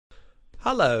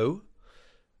Hello,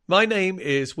 my name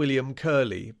is William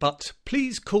Curley, but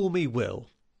please call me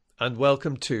Will, and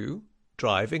welcome to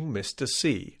Driving Mr.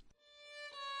 C.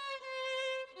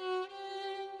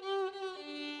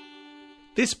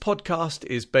 This podcast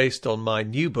is based on my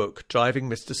new book, Driving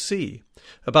Mr. C,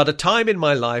 about a time in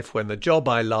my life when the job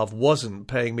I love wasn't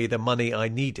paying me the money I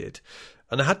needed,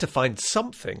 and I had to find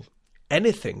something,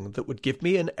 anything that would give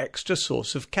me an extra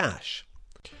source of cash.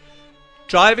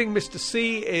 Driving Mr.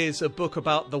 C is a book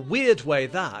about the weird way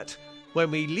that,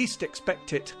 when we least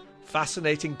expect it,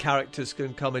 fascinating characters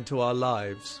can come into our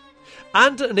lives.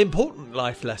 And an important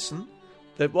life lesson,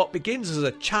 that what begins as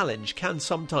a challenge can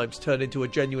sometimes turn into a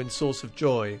genuine source of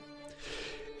joy.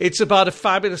 It's about a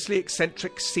fabulously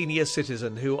eccentric senior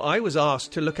citizen who I was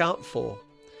asked to look out for.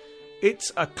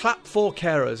 It's a clap for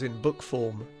carers in book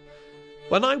form.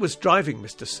 When I was driving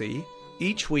Mr. C,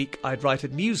 each week I'd write a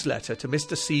newsletter to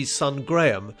Mr. C's son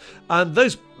Graham, and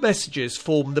those messages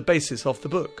form the basis of the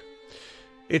book.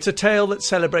 It's a tale that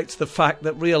celebrates the fact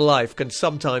that real life can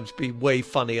sometimes be way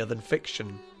funnier than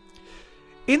fiction.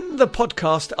 In the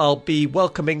podcast, I'll be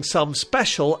welcoming some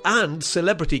special and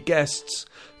celebrity guests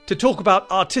to talk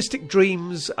about artistic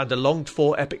dreams and a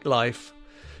longed-for epic life,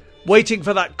 waiting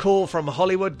for that call from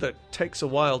Hollywood that takes a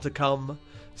while to come,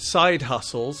 side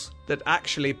hustles that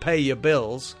actually pay your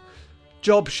bills,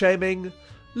 job shaming,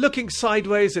 looking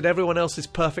sideways at everyone else's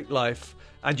perfect life,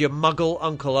 and your muggle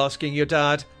uncle asking your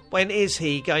dad, when is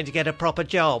he going to get a proper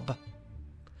job?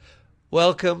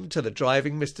 Welcome to the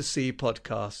Driving Mr. C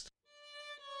podcast.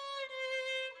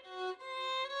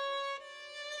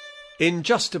 In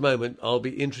just a moment, I'll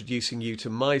be introducing you to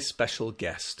my special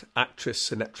guest, actress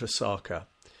Sunetra Sarker.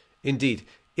 Indeed,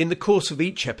 in the course of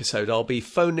each episode, I'll be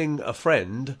phoning a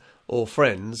friend or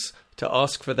friends to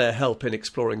ask for their help in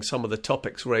exploring some of the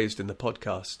topics raised in the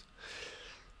podcast.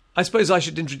 I suppose I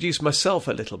should introduce myself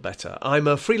a little better. I'm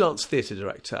a freelance theatre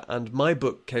director, and my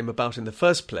book came about in the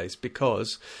first place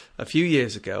because a few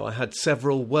years ago I had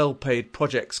several well-paid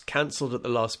projects cancelled at the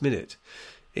last minute,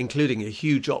 including a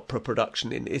huge opera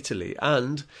production in Italy,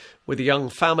 and with a young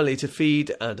family to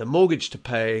feed and a mortgage to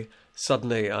pay,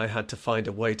 suddenly I had to find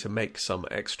a way to make some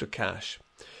extra cash.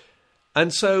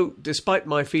 And so, despite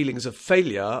my feelings of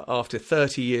failure after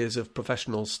 30 years of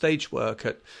professional stage work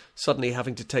at suddenly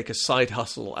having to take a side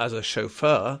hustle as a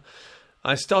chauffeur,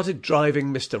 I started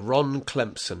driving Mr. Ron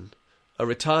Clempson, a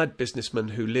retired businessman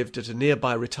who lived at a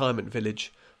nearby retirement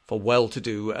village for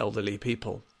well-to-do elderly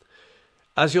people.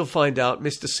 As you'll find out,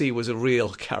 Mr. C was a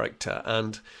real character,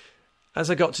 and as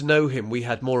I got to know him, we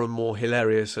had more and more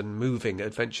hilarious and moving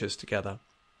adventures together.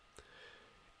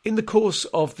 In the course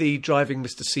of the Driving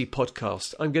Mr. C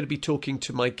podcast, I'm going to be talking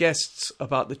to my guests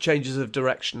about the changes of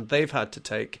direction they've had to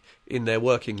take in their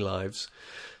working lives.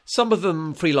 Some of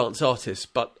them freelance artists,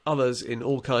 but others in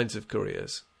all kinds of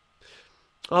careers.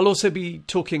 I'll also be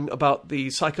talking about the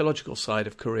psychological side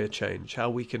of career change, how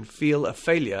we can feel a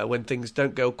failure when things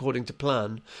don't go according to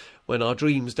plan, when our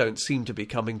dreams don't seem to be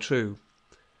coming true.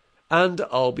 And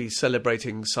I'll be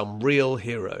celebrating some real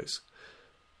heroes.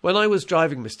 When I was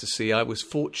driving Mr. C, I was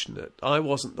fortunate. I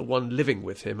wasn't the one living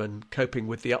with him and coping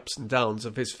with the ups and downs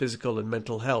of his physical and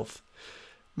mental health.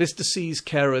 Mr. C's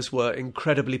carers were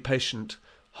incredibly patient,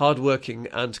 hard-working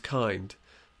and kind.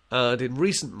 And in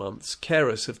recent months,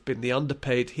 carers have been the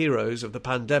underpaid heroes of the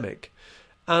pandemic.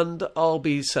 And I'll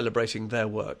be celebrating their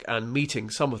work and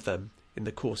meeting some of them in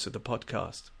the course of the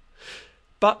podcast.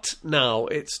 But now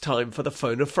it's time for the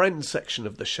Phone a Friend section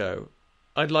of the show.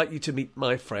 I'd like you to meet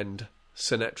my friend,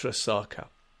 Sunetra Sarker.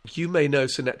 You may know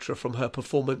Sunetra from her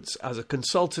performance as a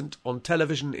consultant on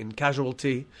television in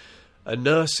Casualty, a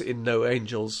nurse in No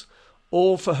Angels,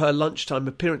 or for her lunchtime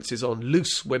appearances on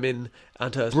Loose Women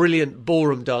and her brilliant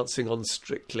ballroom dancing on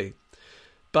Strictly.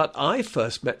 But I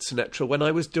first met Sunetra when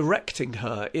I was directing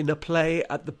her in a play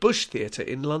at the Bush Theatre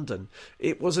in London.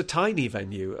 It was a tiny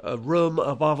venue, a room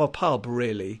above a pub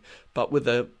really, but with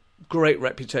a great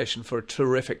reputation for a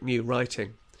terrific new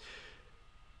writing.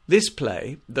 This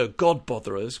play, The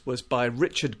Godbotherers, was by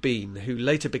Richard Bean, who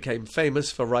later became famous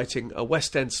for writing a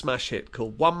West End smash hit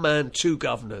called One Man, Two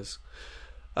Governors.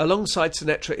 Alongside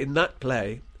Sunetra in that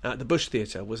play, at the Bush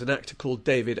Theatre, was an actor called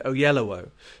David Oyelowo,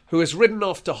 who has ridden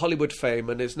off to Hollywood fame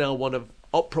and is now one of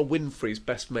Oprah Winfrey's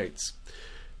best mates.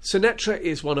 Sunetra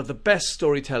is one of the best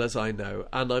storytellers I know,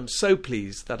 and I'm so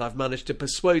pleased that I've managed to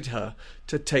persuade her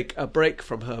to take a break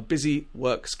from her busy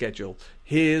work schedule.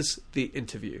 Here's the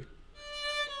interview.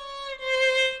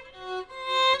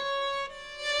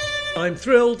 I'm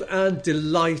thrilled and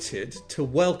delighted to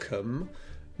welcome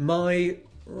my,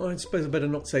 I suppose I better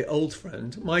not say old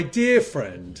friend, my dear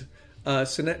friend,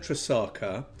 Sunetra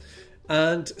Sarker.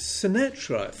 And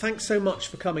Sunetra, thanks so much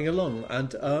for coming along,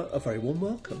 and a very warm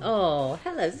welcome. Oh,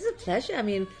 hello. This is a pleasure. I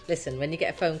mean, listen, when you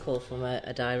get a phone call from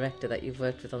a director that you've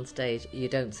worked with on stage, you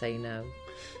don't say no.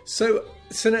 So,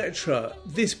 Sunetra,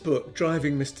 this book,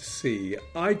 Driving Mr. C,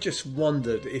 I just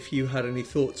wondered if you had any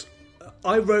thoughts.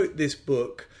 I wrote this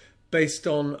book based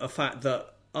on a fact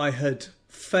that I had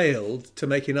failed to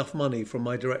make enough money from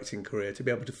my directing career to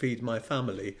be able to feed my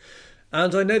family.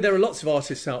 And I know there are lots of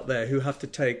artists out there who have to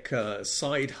take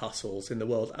side hustles in the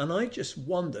world. And I just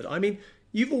wondered, I mean,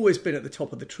 you've always been at the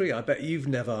top of the tree. I bet you've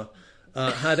never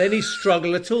had any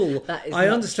struggle at all. I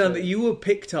understand that you were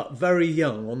picked up very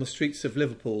young on the streets of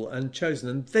Liverpool and chosen.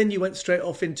 And then you went straight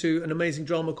off into an amazing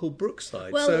drama called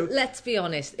Brookside. Well, let's be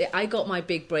honest. I got my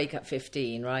big break at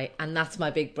 15, right? And that's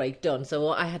my big break done. So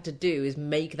what I had to do is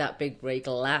make that big break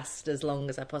last as long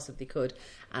as I possibly could.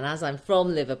 And as I'm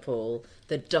from Liverpool,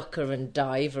 the ducker and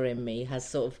diver in me has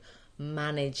sort of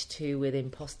managed to, with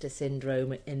imposter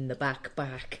syndrome in the back,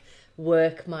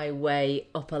 work my way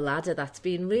up a ladder that's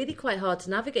been really quite hard to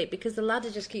navigate because the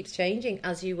ladder just keeps changing,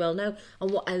 as you well know.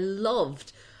 And what I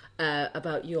loved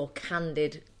about your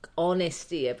candid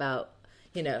honesty about,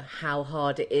 you know, how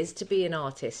hard it is to be an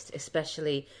artist,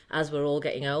 especially as we're all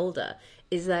getting older,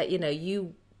 is that, you know,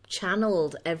 you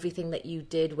channeled everything that you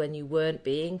did when you weren't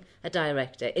being a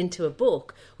director into a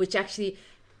book, which actually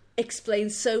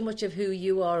explains so much of who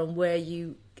you are and where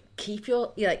you keep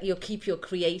your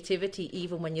creativity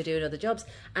even when you're doing other jobs.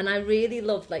 And I really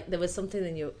loved, like, there was something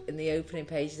in the opening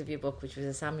pages of your book which was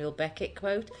a Samuel Beckett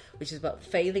quote, which is about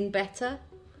failing better.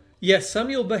 Yes,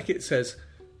 Samuel Beckett says,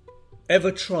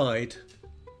 "Ever tried,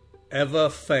 ever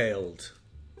failed.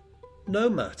 No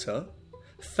matter.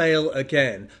 Fail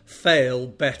again. Fail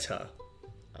better."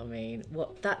 I mean,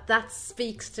 what that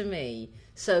speaks to me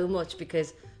so much,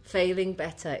 because failing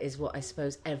better is what I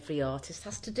suppose every artist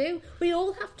has to do. We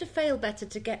all have to fail better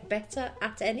to get better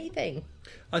at anything.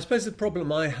 I suppose the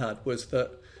problem I had was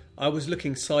that I was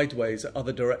looking sideways at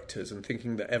other directors and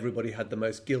thinking that everybody had the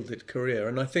most gilded career.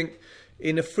 And I think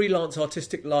in a freelance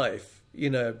artistic life, you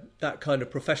know, that kind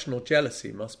of professional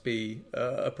jealousy must be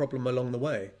a problem along the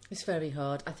way. It's very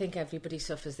hard. I think everybody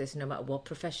suffers this no matter what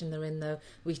profession they're in, though.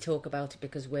 We talk about it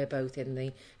because we're both in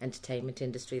the entertainment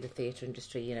industry, the theatre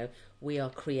industry, you know. We are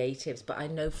creatives. But I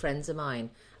know friends of mine,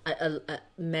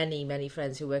 many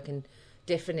friends who work in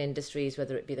different industries,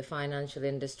 whether it be the financial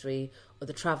industry or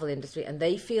the travel industry, and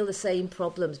they feel the same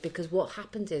problems, because what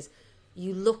happens is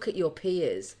you look at your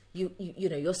peers, you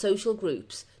know, your social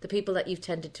groups, the people that you've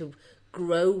tended to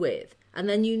grow with, and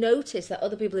then you notice that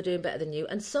other people are doing better than you,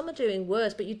 and some are doing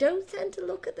worse, but you don't tend to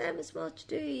look at them as much,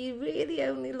 do you? You really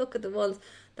only look at the ones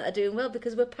that are doing well,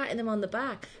 because we're patting them on the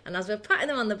back, and as we're patting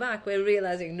them on the back, we're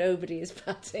realising nobody is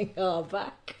patting our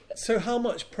back. So how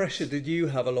much pressure did you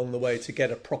have along the way to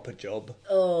get a proper job?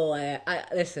 Oh, I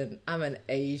listen, I'm an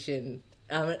Asian.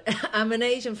 I'm an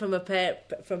Asian from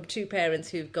two parents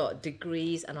who've got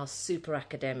degrees and are super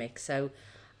academic, so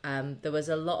there was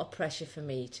a lot of pressure for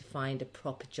me to find a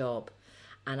proper job.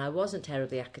 And I wasn't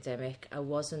terribly academic. I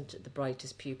wasn't the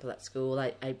brightest pupil at school.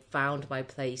 I found my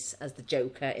place as the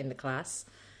joker in the class,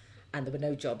 and there were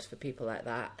no jobs for people like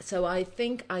that. So I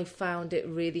think I found it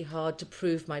really hard to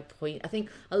prove my point. I think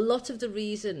a lot of the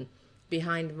reason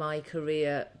behind my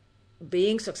career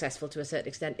being successful to a certain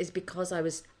extent is because I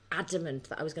was adamant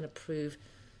that I was going to prove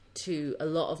to a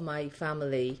lot of my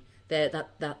family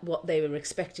that what they were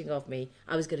expecting of me,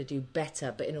 I was going to do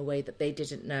better, but in a way that they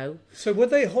didn't know. So were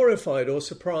they horrified or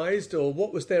surprised, or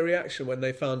what was their reaction when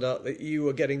they found out that you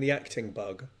were getting the acting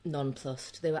bug?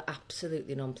 Nonplussed. They were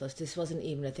absolutely nonplussed. This wasn't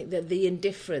even a thing. The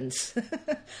indifference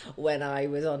when I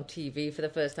was on TV for the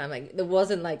first time, like, there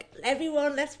wasn't like,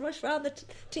 everyone, let's rush round the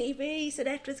TV,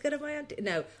 Sunetra's going to be on TV.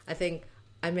 No, I think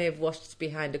I may have watched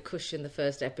behind a cushion the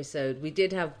first episode. We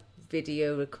did have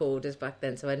video recorders back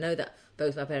then, so I know that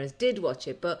both my parents did watch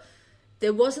it, but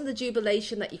there wasn't the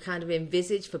jubilation that you kind of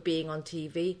envisage for being on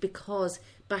TV, because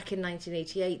back in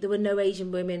 1988 there were no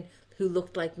Asian women who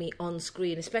looked like me on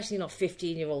screen, especially not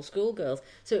 15-year-old schoolgirls.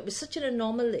 So it was such an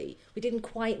anomaly. We didn't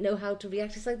quite know how to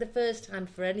react. It's like the first time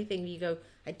for anything you go,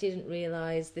 I didn't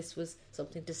realise this was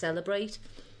something to celebrate.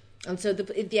 And so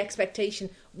the expectation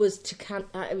was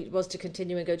to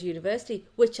continue and go to university,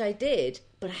 which I did,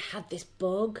 but I had this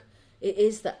bug.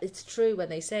 It's true when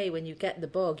they say when you get the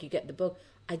bug, you get the bug.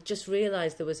 I just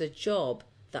realised there was a job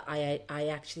that I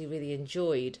actually really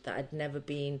enjoyed that it'd never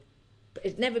been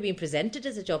presented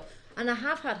as a job. And I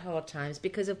have had hard times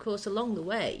because, of course, along the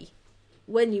way,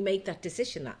 when you make that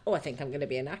decision that, I think I'm going to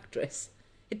be an actress,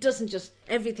 it doesn't just,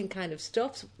 everything kind of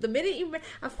stops.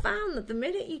 I found that the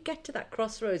minute you get to that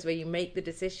crossroads where you make the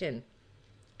decision,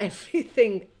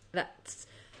 everything that's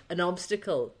an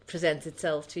obstacle presents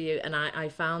itself to you. And I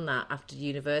found that after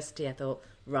university, I thought,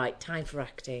 right, time for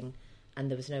acting, and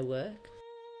there was no work.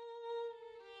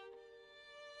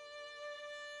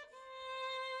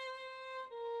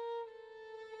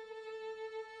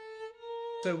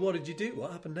 So what did you do?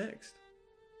 What happened next?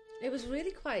 It was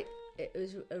really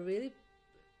a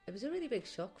really big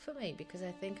shock for me, because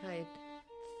I think I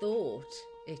thought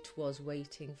it was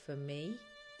waiting for me,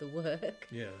 the work.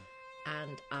 Yeah.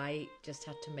 And I just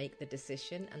had to make the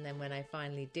decision. And then when I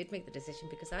finally did make the decision,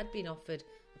 because I'd been offered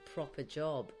a proper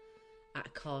job at a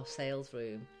car sales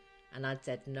room, and I'd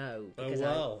said no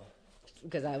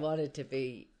because I wanted to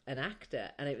be an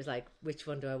actor. And it was like, which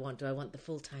one do I want? Do I want the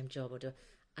full-time job, or do I...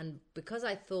 And because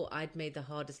I thought I'd made the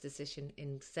hardest decision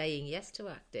in saying yes to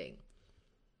acting,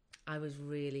 I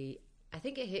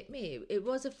think it hit me. It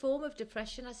was a form of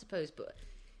depression, I suppose. But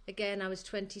again, I was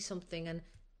 20-something, and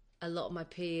a lot of my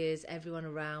peers, everyone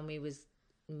around me was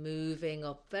moving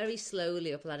up very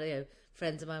slowly up the ladder.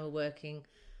 Friends of mine were working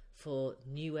for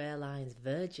new airlines,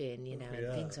 Virgin,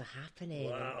 and things were happening.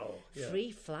 Wow. Yeah.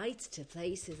 Free flights to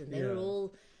places, and they were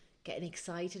all getting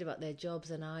excited about their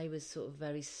jobs, and I was sort of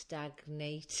very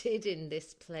stagnated in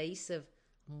this place of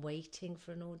waiting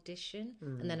for an audition,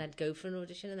 and then I'd go for an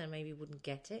audition and then maybe wouldn't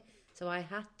get it. So I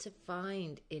had to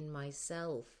find in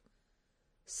myself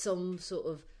some sort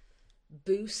of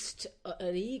boost,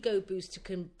 an ego boost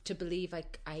to believe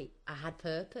I had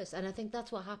purpose. And I think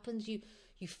that's what happens. You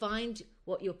find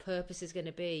what your purpose is going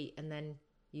to be, and then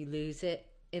you lose it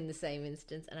in the same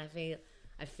instance. And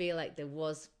I feel like there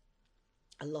was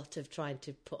a lot of trying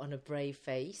to put on a brave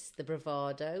face, the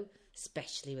bravado,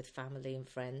 especially with family and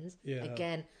friends. Yeah.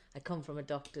 Again, I come from a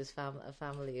doctor's a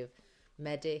family of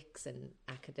medics and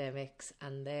academics,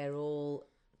 and they're all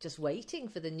just waiting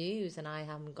for the news, and I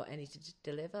haven't got any to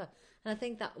deliver. And I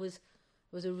think that was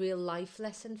a real life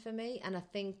lesson for me. And I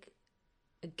think,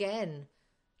 again,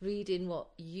 reading what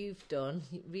you've done,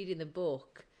 reading the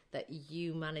book, that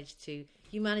you managed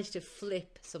to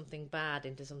flip something bad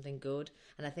into something good.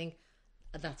 And I think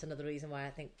that's another reason why I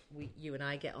think you and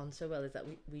I get on so well, is that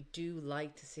we do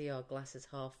like to see our glasses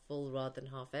half full rather than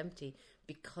half empty,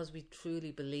 because we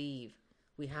truly believe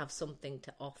we have something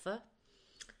to offer.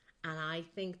 And I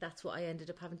think that's what I ended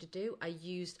up having to do. I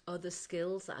used other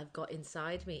skills that I've got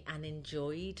inside me and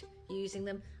enjoyed using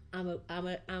them. I'm a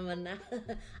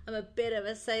bit of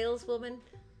a saleswoman.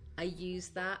 I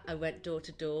used that. I went door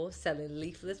to door selling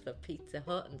leaflets for Pizza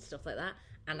Hut and stuff like that,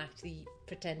 and actually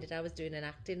pretended I was doing an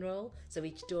acting role. So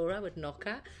each door I would knock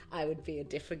at, I would be a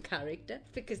different character,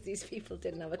 because these people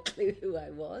didn't have a clue who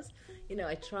I was.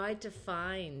 I tried to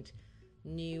find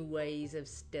new ways of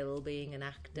still being an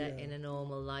actor in a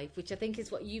normal life, which I think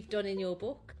is what you've done in your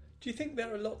book. Do you think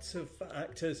there are lots of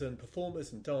actors and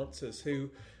performers and dancers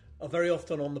who are very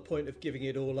often on the point of giving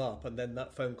it all up, and then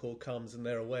that phone call comes and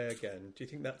they're away again? Do you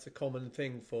think that's a common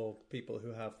thing for people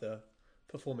who have the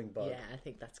performing bug? Yeah, I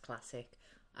think that's classic.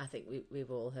 I think we've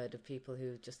all heard of people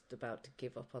who are just about to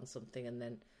give up on something, and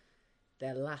then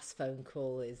their last phone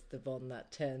call is the one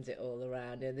that turns it all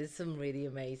around. And there's some really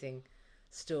amazing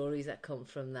stories that come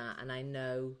from that. And I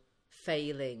know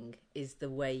failing is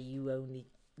the way you only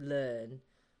learn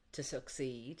to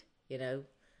succeed,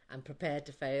 and prepared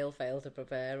to fail to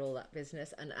prepare, all that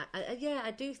business. And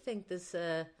I do think there's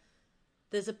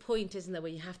a point, isn't there,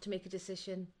 where you have to make a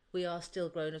decision. We are still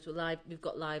grown-ups. We've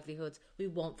got livelihoods. We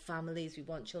want families. We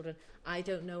want children. I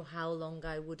don't know how long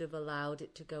I would have allowed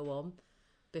it to go on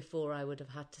before I would have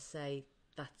had to say,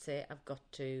 that's it, I've got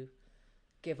to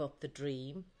give up the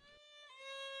dream.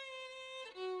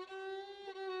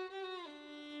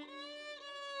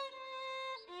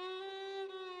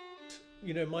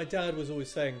 My dad was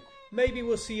always saying, maybe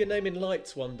we'll see your name in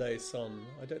lights one day, son.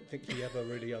 I don't think he ever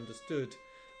really understood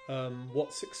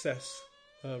what success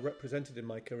represented in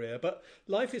my career. But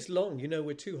life is long.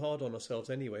 We're too hard on ourselves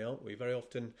anyway, aren't we? Very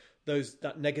often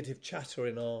that negative chatter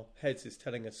in our heads is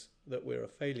telling us that we're a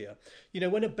failure.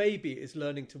 When a baby is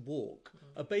learning to walk,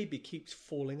 a baby keeps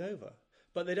falling over.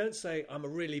 But they don't say, I'm a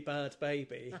really bad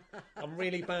baby. I'm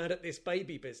really bad at this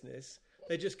baby business.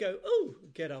 They just go, oh,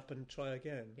 get up and try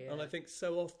again. Yeah. And I think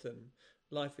so often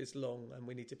life is long, and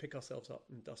we need to pick ourselves up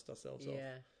and dust ourselves off.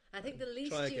 Yeah. I think the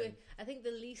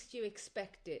least you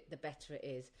expect it, the better it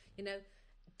is.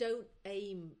 Don't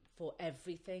aim for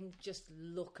everything. Just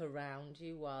look around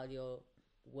you while you're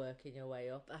working your way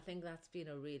up. I think that's been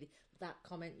that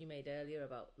comment you made earlier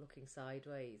about looking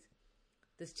sideways.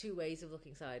 There's two ways of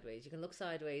looking sideways. You can look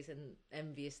sideways and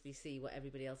enviously see what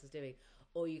everybody else is doing,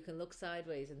 or you can look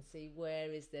sideways and see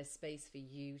where is there space for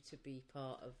you to be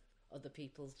part of other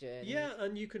people's journeys. Yeah,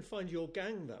 and you can find your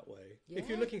gang that way. Yeah. If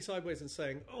you're looking sideways and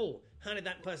saying, oh, how did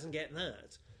that person get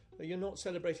that? You're not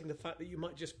celebrating the fact that you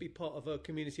might just be part of a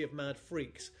community of mad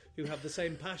freaks who have the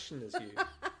same passion as you.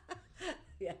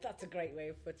 Yeah, that's a great way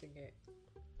of putting it.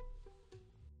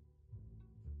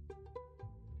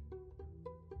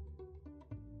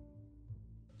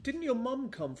 Didn't your mum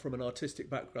come from an artistic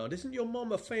background? Isn't your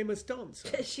mum a famous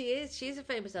dancer? She is. She's a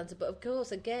famous dancer, but of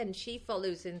course, again, she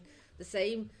follows in the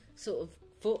same sort of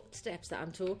footsteps that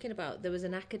I'm talking about. There was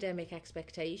an academic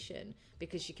expectation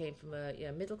because she came from a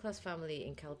middle-class family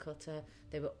in Calcutta.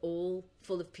 They were all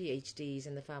full of PhDs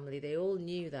in the family. They all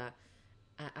knew that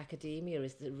academia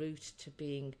is the route to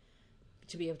be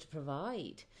able to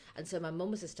provide. And so my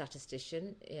mum was a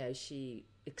statistician. She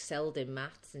excelled in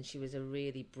maths, and she was a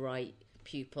really bright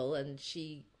pupil, and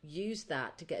she used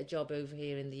that to get a job over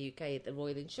here in the UK at the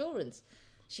Royal Insurance.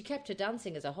 She kept her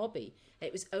dancing as a hobby.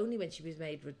 It was only when she was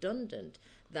made redundant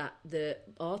that the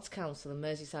Arts Council and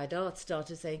Merseyside Arts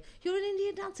started saying, "You're an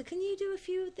Indian dancer, can you do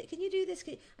can you do this?"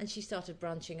 And she started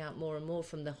branching out more and more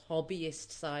from the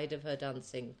hobbyist side of her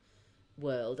dancing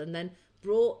world, and then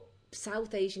brought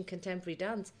South Asian contemporary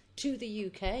dance to the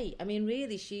UK. I mean,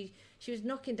 really, she was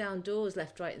knocking down doors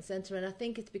left, right and centre, and I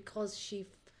think it's because she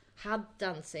had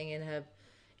dancing in her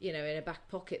back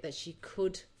pocket that she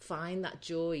could find that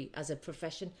joy as a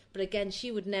profession. But again,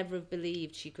 she would never have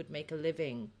believed she could make a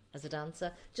living as a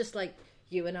dancer, just like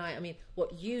you and I. I mean,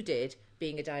 what you did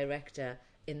being a director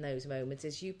in those moments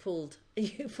is you pulled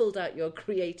out your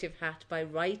creative hat by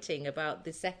writing about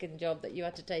the second job that you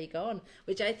had to take on,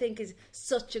 which I think is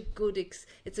such a good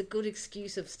it's a good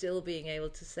excuse of still being able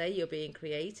to say you're being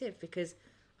creative, because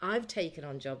I've taken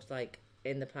on jobs like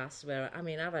in the past where, I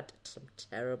mean, I've had some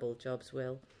terrible jobs,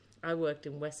 Will. I worked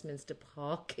in Westminster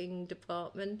Parking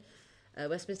Department,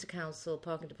 Westminster Council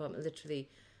Parking Department,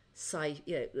 literally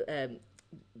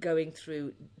going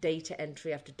through data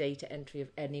entry after data entry of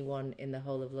anyone in the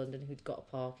whole of London who'd got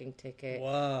a parking ticket.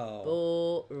 Wow.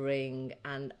 Boring.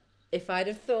 And if I'd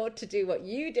have thought to do what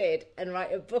you did and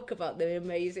write a book about the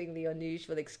amazingly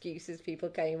unusual excuses people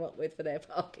came up with for their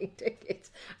parking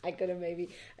tickets, I could have maybe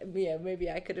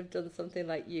I could have done something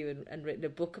like you and written a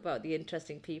book about the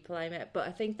interesting people I met. But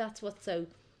I think that's what's so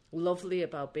lovely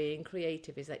about being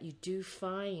creative, is that you do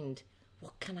find,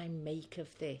 what can I make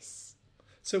of this?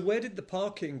 So where did the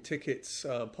parking tickets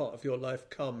part of your life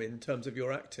come in terms of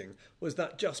your acting? Was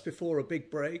that just before a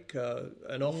big break,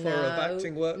 an offer of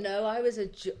acting work? No, I was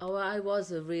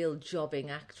a real jobbing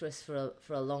actress for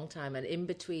a long time, and in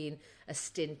between a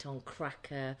stint on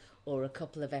Cracker or a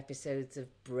couple of episodes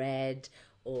of Bread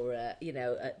or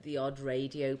the odd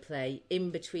radio play, in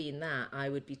between that I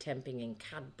would be temping in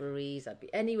Cadbury's. I'd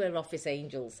be anywhere Office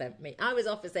Angels sent me. I was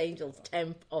Office Angels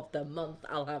temp of the month,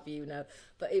 I'll have you know.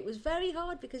 But it was very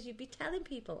hard because you'd be telling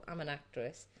people I'm an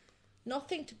actress,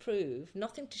 nothing to prove,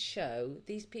 nothing to show.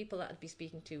 These people that I'd be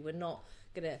speaking to were not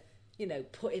going to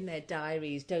put in their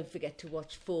diaries, don't forget to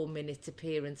watch 4 minutes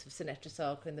appearance of Sunetra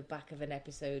Sarker in the back of an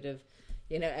episode of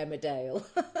Emmerdale.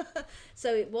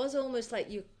 So it was almost like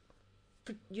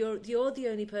you're the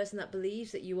only person that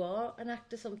believes that you are an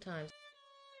actor sometimes.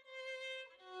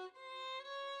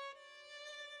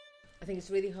 I think it's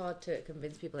really hard to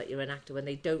convince people that you're an actor when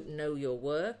they don't know your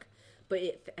work, but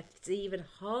it's even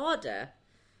harder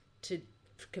to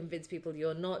convince people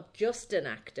you're not just an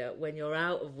actor when you're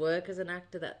out of work as an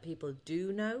actor that people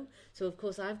do know. So of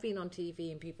course I've been on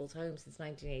TV in people's homes since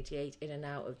 1988, in and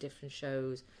out of different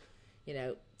shows.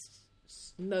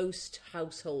 Most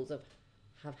households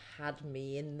have had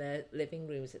me in their living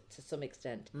rooms to some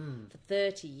extent for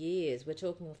 30 years. We're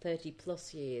talking 30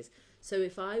 plus years. So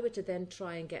if I were to then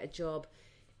try and get a job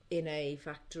in a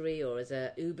factory or as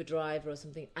a Uber driver or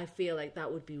something, I feel like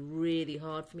that would be really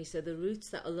hard for me. So the routes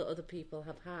that a lot of other people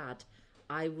have had,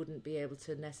 I wouldn't be able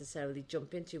to necessarily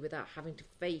jump into without having to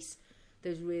face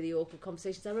those really awkward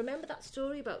conversations. I remember that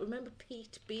story remember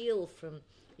Pete Beale from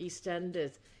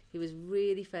EastEnders. He was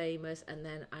really famous, and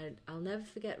then I'll never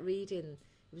forget reading,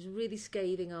 it was a really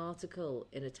scathing article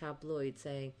in a tabloid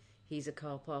saying he's a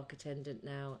car park attendant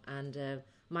now, and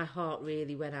my heart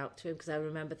really went out to him, because I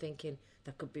remember thinking,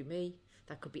 that could be me,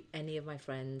 that could be any of my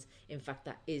friends. In fact,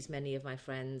 that is many of my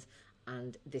friends,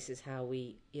 and this is how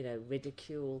we,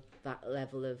 ridicule that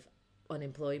level of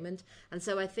unemployment. And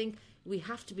so I think we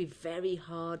have to be very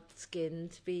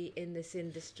hard-skinned to be in this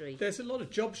industry. There's a lot of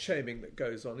job shaming that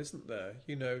goes on, isn't there?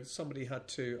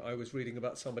 I was reading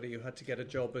about somebody who had to get a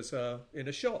job as in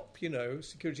a shop,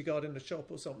 security guard in a shop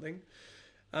or something,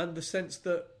 and the sense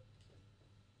that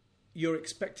you're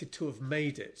expected to have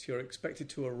made it, you're expected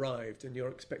to have arrived, and you're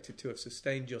expected to have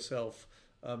sustained yourself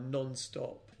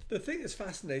non-stop. The thing that's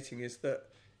fascinating is that,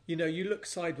 you look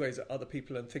sideways at other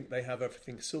people and think they have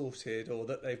everything sorted or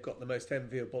that they've got the most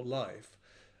enviable life.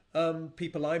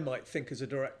 People I might think as a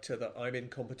director that I'm in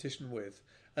competition with.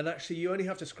 And actually, you only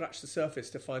have to scratch the surface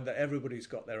to find that everybody's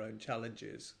got their own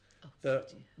challenges.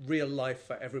 That real life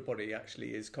for everybody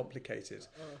actually is complicated.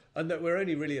 And that we're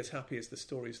only really as happy as the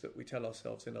stories that we tell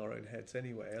ourselves in our own heads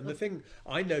anyway. And the thing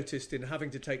I noticed in having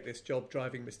to take this job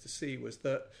driving Mr. C was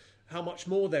that how much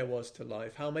more there was to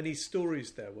life, how many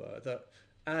stories there were, that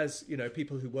as,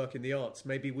 people who work in the arts,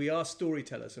 maybe we are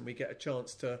storytellers and we get a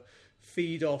chance to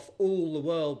feed off all the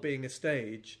world being a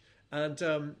stage.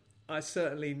 And I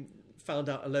certainly found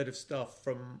out a load of stuff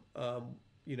from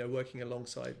working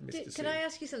alongside Mr. C. Can I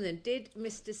ask you something? Did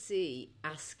Mr. C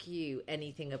ask you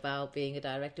anything about being a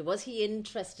director? Was he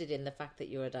interested in the fact that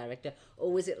you're a director,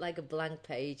 or was it like a blank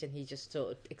page and he just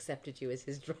sort of accepted you as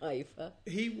his driver?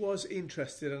 He was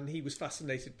interested, and he was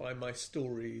fascinated by my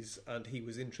stories, and he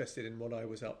was interested in what I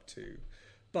was up to.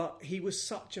 But he was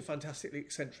such a fantastically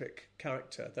eccentric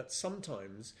character that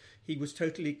sometimes he was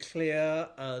totally clear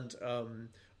and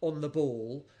on the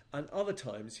ball, and other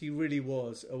times he really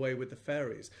was away with the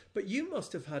fairies. But you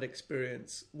must have had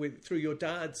experience through your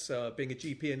dad's being a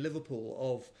GP in Liverpool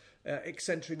of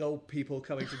eccentric old people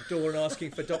coming to the door and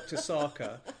asking for Dr.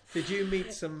 Sarker. Did you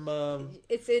meet some...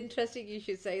 it's interesting you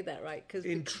should say that, right? Cause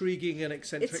intriguing and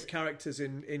eccentric characters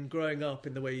in growing up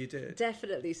in the way you did.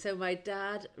 Definitely. So my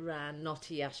dad ran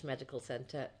Knotty Ash Medical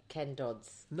Centre, Ken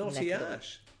Dodd's... Knotty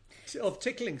Ash? Of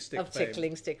tickling stick fame. Of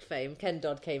tickling stick fame. Ken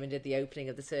Dodd came and did the opening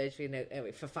of the surgery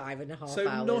for 5.5 hours.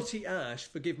 So Knotty Ash,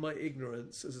 forgive my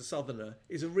ignorance as a southerner,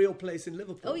 is a real place in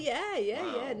Liverpool. Oh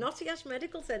yeah. Knotty Ash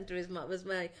Medical Centre was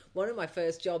one of my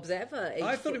first jobs ever.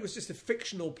 I thought it was just a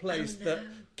fictional place that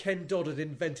Ken Dodd had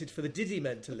invented for the Diddy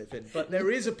men to live in. But there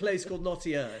is a place called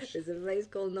Knotty Ash. There's a place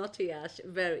called Knotty Ash.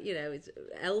 It's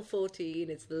L14.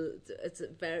 It's a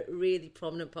very really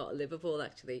prominent part of Liverpool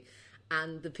actually.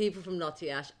 And the people from Knotty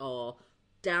Ash are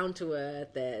down to earth,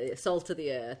 they're salt of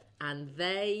the earth, and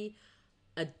they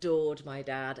adored my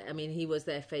dad. I mean, he was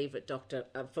their favourite doctor,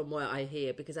 from what I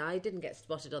hear, because I didn't get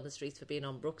spotted on the streets for being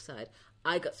on Brookside.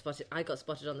 I got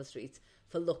spotted on the streets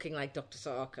for looking like Dr.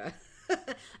 Sarker. Hey,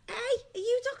 are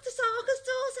you Dr. Sarker's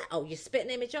daughter? Oh, you're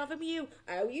spitting image of him, you.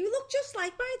 Oh, you look just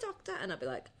like my doctor. And I'd be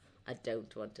like, I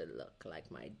don't want to look like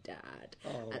my dad.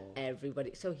 And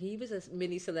everybody... So he was a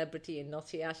mini celebrity in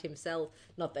Knotty Ash himself.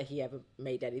 Not that he ever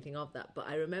made anything of that. But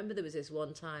I remember there was this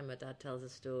one time my dad tells a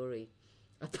story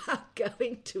about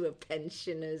going to a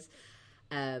pensioner's...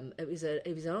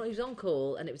 He was on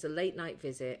call and it was a late night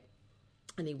visit.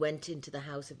 And he went into the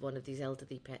house of one of these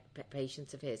elderly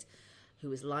patients of his who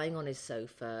was lying on his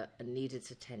sofa and needed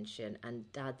attention. And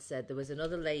Dad said there was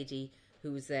another lady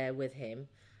who was there with him,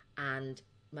 and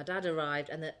my dad arrived,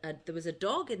 and there was a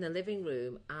dog in the living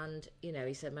room, and,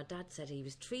 he said, my dad said he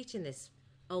was treating this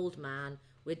old man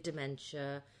with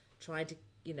dementia, trying to,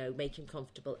 make him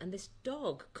comfortable, and this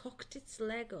dog cocked its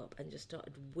leg up and just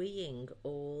started weeing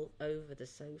all over the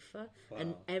sofa. Wow.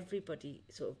 And everybody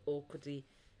sort of awkwardly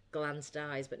glanced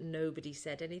eyes, but nobody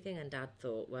said anything, and Dad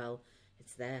thought, well,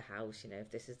 it's their house,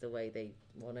 if this is the way they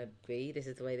want to be, this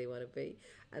is the way they want to be.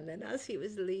 And then as he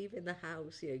was leaving the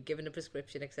house, given a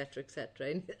prescription, etc.,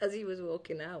 and as he was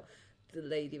walking out, the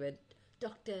lady went,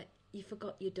 Doctor, you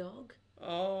forgot your dog?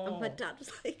 Oh. And my dad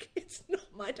was like, it's not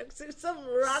my dog. So some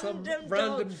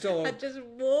random dog had just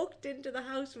walked into the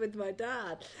house with my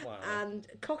dad. Wow. And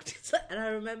cocked its leg. And I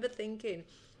remember thinking,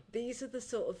 these are the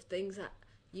sort of things that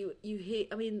you hear.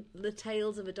 I mean, the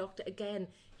tales of a doctor, again,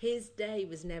 his day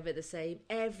was never the same.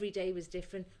 Every day was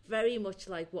different. Very much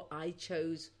like what I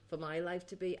chose for my life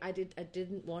to be. I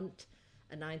didn't want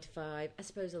a 9 to 5. I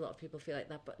suppose a lot of people feel like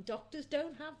that, but doctors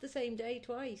don't have the same day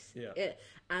twice. Yeah.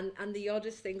 And the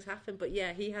oddest things happen. But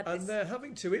yeah, he had. And they're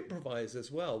having to improvise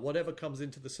as well. Whatever comes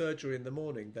into the surgery in the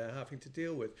morning, they're having to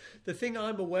deal with. The thing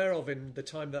I'm aware of in the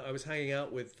time that I was hanging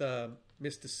out with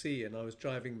Mr. C and I was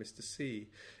driving Mr. C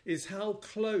is how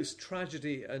close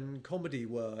tragedy and comedy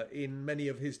were in many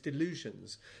of his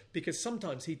delusions, because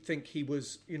sometimes he'd think he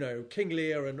was, King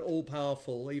Lear and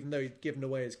all-powerful, even though he'd given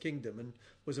away his kingdom and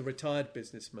was a retired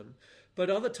businessman.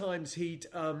 But other times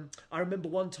I remember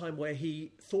one time where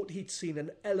he thought he'd seen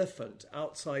an elephant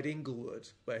outside Inglewood,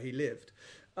 where he lived,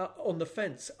 on the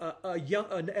fence,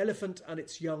 an elephant and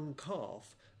its young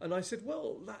calf. And I said,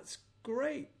 well, that's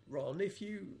great, Ron. If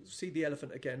you see the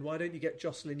elephant again, why don't you get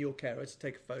Jocelyn, your carer, to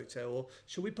take a photo? Or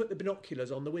shall we put the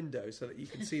binoculars on the window so that you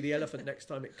can see the elephant next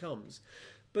time it comes?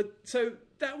 But so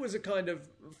that was a kind of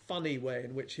funny way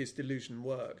in which his delusion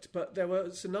worked. But there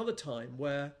was another time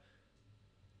where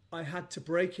I had to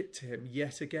break it to him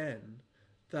yet again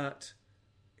that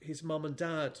his mum and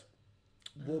dad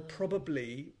were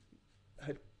probably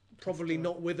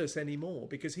not with us anymore,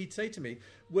 because he'd say to me,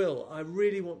 Will, I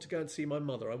really want to go and see my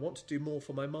mother. I want to do more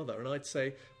for my mother. And I'd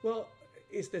say, well,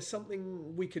 is there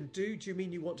something we can do? Do you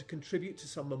mean you want to contribute to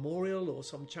some memorial or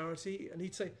some charity? And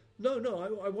he'd say,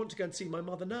 no, I want to go and see my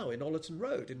mother now in Ollerton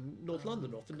Road in North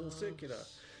London, off the North Circular.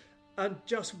 And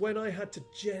just when I had to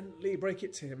gently break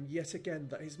it to him yet again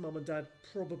that his mum and dad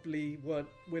probably weren't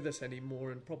with us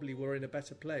anymore and probably were in a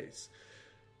better place,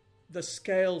 the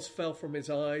scales fell from his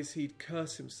eyes. He'd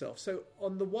curse himself. So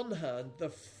on the one hand, the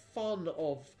fun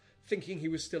of thinking he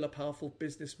was still a powerful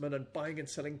businessman and buying and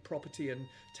selling property and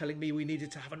telling me we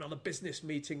needed to have another business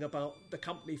meeting about the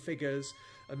company figures,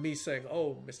 and me saying,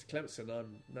 oh, Mr. Clemson,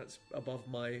 that's above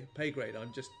my pay grade.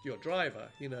 I'm just your driver,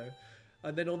 you know.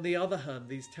 And then on the other hand,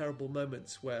 these terrible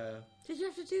moments where... Did you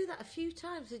have to do that a few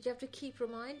times? Did you have to keep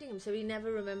reminding him so he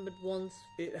never remembered once?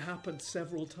 It happened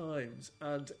several times,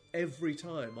 and every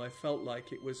time I felt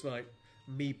like it was like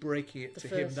me breaking it to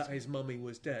him that his mummy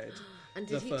was dead. And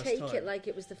did he take it like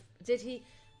it was the... Did he...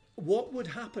 What would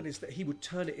happen is that he would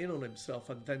turn it in on himself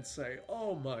and then say,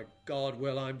 oh my God,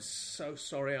 Will, I'm so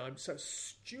sorry, I'm so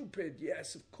stupid.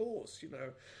 Yes, of course, you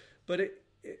know. But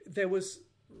there was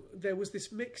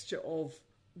this mixture of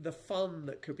the fun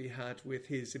that could be had with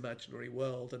his imaginary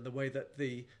world and the way that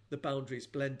the boundaries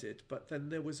blended, but then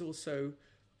there was also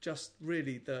just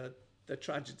really the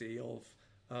tragedy of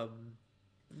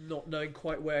not knowing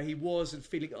quite where he was and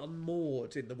feeling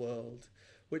unmoored in the world,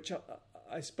 which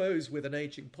I suppose with an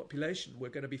ageing population we're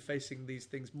going to be facing these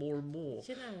things more and more.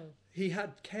 Do you know? He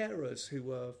had carers who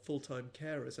were full-time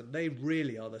carers, and they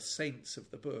really are the saints of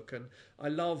the book. And I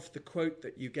love the quote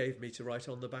that you gave me to write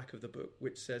on the back of the book,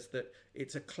 which says that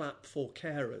it's a clap for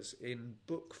carers in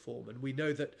book form. And we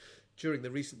know that during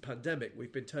the recent pandemic,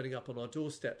 we've been turning up on our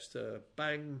doorsteps to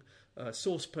bang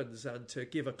saucepans and to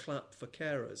give a clap for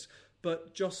carers.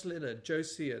 But Jocelyn and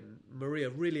Josie and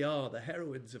Maria really are the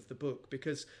heroines of the book,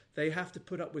 because they have to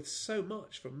put up with so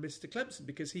much from Mr. Clemson,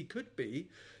 because he could be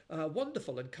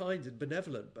wonderful and kind and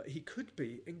benevolent, but he could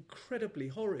be incredibly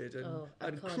horrid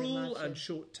and cruel and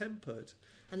short-tempered.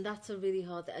 And that's a really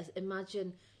hard...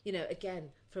 Imagine, you know,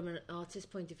 again, from an artist's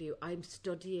point of view, I'm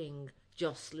studying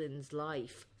Jocelyn's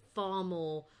life far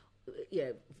more, you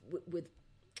know, with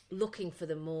looking for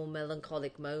the more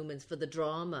melancholic moments, for the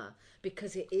drama,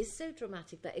 because it is so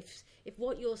dramatic that if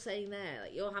what you're saying there,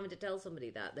 like you're having to tell somebody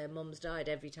that their mum's died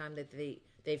every time that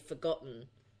they've forgotten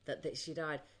that she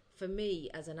died. For me,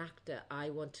 as an actor, I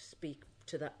want to speak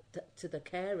to the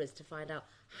carers to find out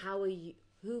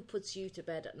who puts you to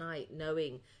bed at night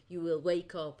knowing you will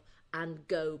wake up and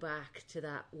go back to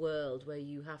that world where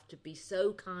you have to be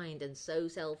so kind and so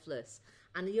selfless.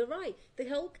 And you're right, the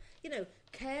whole, you know,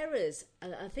 carers,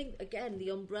 I think, again, the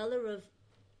umbrella of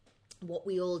what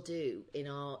we all do in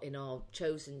our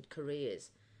chosen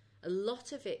careers, a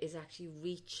lot of it is actually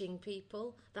reaching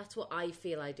people. That's what I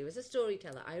feel I do as a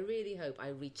storyteller. I really hope I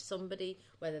reach somebody,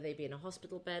 whether they be in a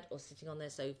hospital bed or sitting on their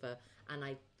sofa, and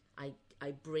I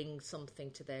bring something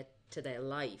to their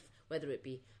life, whether it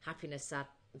be happiness,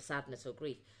 sadness or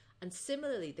grief. And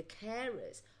similarly, the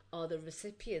carers are the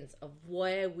recipients of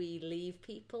where we leave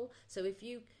people. So if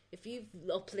you've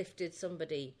uplifted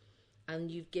somebody and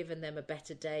you've given them a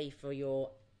better day for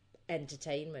your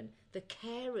entertainment, the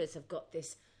carers have got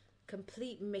this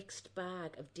complete mixed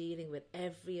bag of dealing with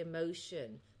every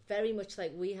emotion, very much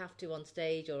like we have to on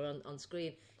stage or on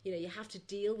screen. You know, you have to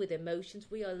deal with emotions.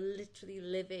 We are literally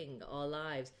living our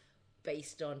lives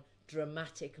based on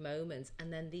dramatic moments,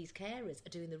 and then these carers are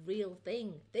doing the real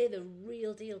thing. They're the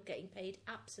real deal, getting paid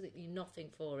absolutely nothing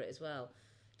for it as well,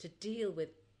 to deal with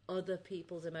other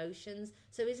people's emotions.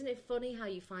 So isn't it funny how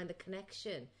you find the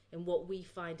connection in what we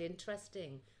find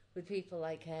interesting with people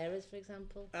like carers, for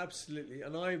example? Absolutely.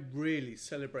 And I really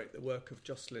celebrate the work of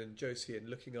Jocelyn and Josie in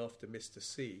looking after Mr.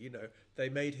 C. You know, they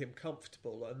made him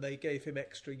comfortable and they gave him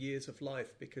extra years of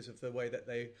life because of the way that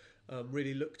they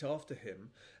really looked after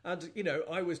him. And, you know,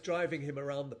 I was driving him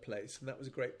around the place, and that was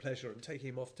a great pleasure, and taking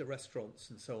him off to restaurants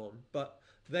and so on. But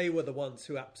they were the ones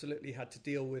who absolutely had to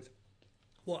deal with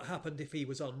what happened if he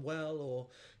was unwell, or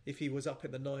if he was up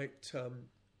in the night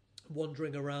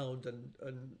wandering around and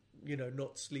you know,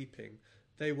 not sleeping.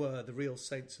 They were the real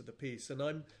saints of the piece. And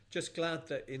I'm just glad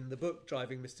that in the book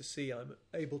Driving Mr. C, I'm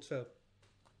able to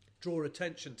draw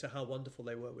attention to how wonderful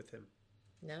they were with him.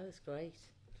 No, it's great.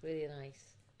 It's really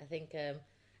nice. I think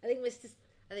Mr.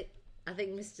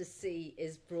 C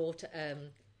is brought a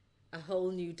whole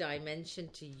new dimension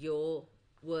to your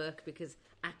work, because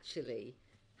actually,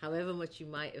 however much you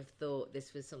might have thought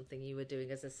this was something you were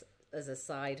doing as a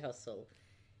side hustle,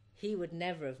 he would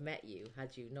never have met you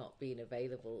had you not been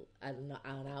available and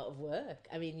out of work.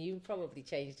 I mean, you probably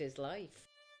changed his life.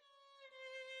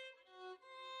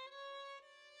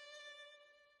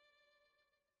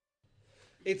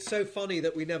 It's so funny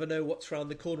that we never know what's around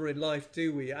the corner in life,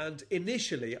 do we? And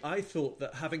initially, I thought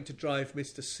that having to drive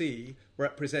Mr. C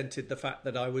represented the fact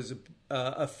that I was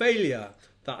a failure,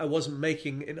 that I wasn't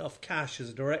making enough cash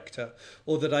as a director,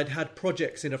 or that I'd had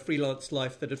projects in a freelance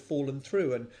life that had fallen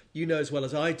through. And you know as well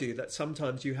as I do that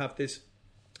sometimes you have this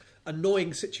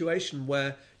annoying situation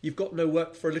where you've got no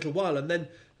work for a little while, and then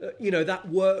that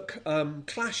work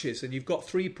clashes, and you've got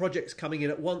 3 projects coming in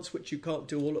at once which you can't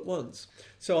do all at once.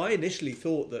 So I initially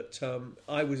thought that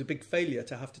I was a big failure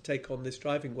to have to take on this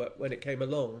driving work when it came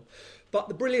along. But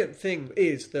the brilliant thing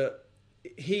is that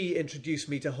he introduced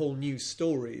me to whole new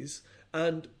stories,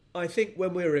 and I think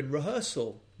when we're in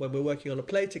rehearsal, when we're working on a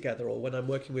play together, or when I'm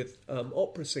working with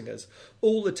opera singers,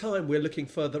 all the time we're looking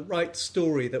for the right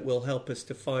story that will help us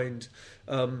to find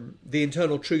the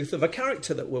internal truth of a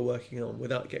character that we're working on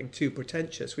without getting too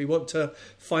pretentious. We want to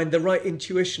find the right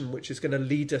intuition which is going to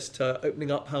lead us to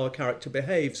opening up how a character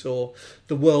behaves or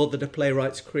the world that a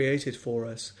playwright's created for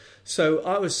us. So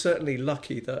I was certainly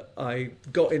lucky that I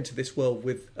got into this world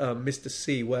with Mr.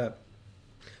 C, where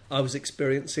I was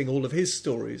experiencing all of his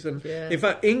stories. And in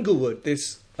fact, Inglewood,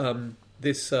 this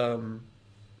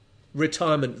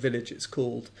retirement village it's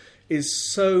called, is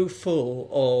so full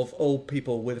of old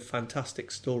people with fantastic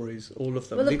stories, all of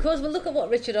them. Well, of course, look at what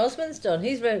Richard Osman's done.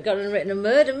 He's written a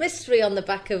murder mystery on the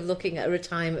back of looking at a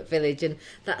retirement village, and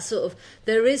that sort of,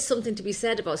 there is something to be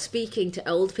said about speaking to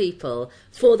old people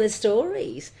for their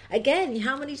stories. Again,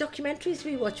 how many documentaries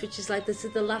we watch, which is like, this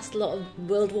is the last lot of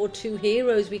World War II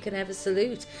heroes we can ever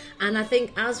salute. And I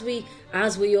think as we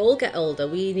all get older,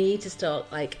 we need to start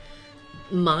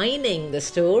mining the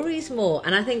stories more.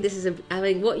 And I think I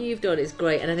think what you've done is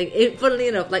great. And I think, funnily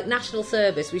enough, like national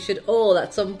service, we should all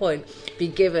at some point be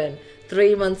given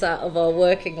 3 months out of our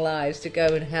working lives to go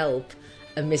and help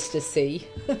a Mr. C.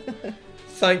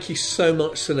 Thank you so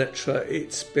much, Sunetra.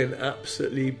 It's been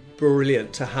absolutely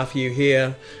brilliant to have you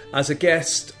here as a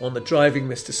guest on the Driving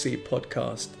Mr. C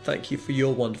podcast. Thank you for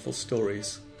your wonderful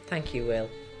stories. Thank you, Will.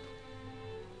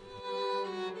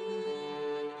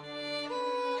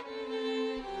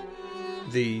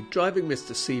 The Driving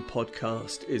Mr. C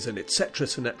podcast is an Etc.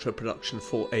 Sunetra production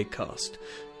for Acast.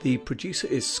 The producer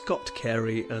is Scott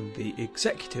Carey and the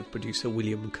executive producer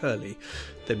William Curley.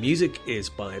 The music is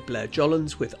by Blair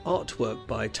Jollins with artwork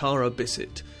by Tara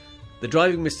Bissett. The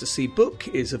Driving Mr. C book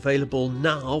is available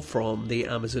now from the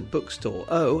Amazon bookstore.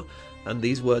 Oh, and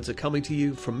these words are coming to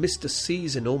you from Mr.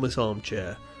 C's enormous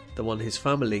armchair, the one his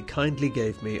family kindly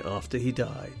gave me after he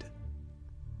died.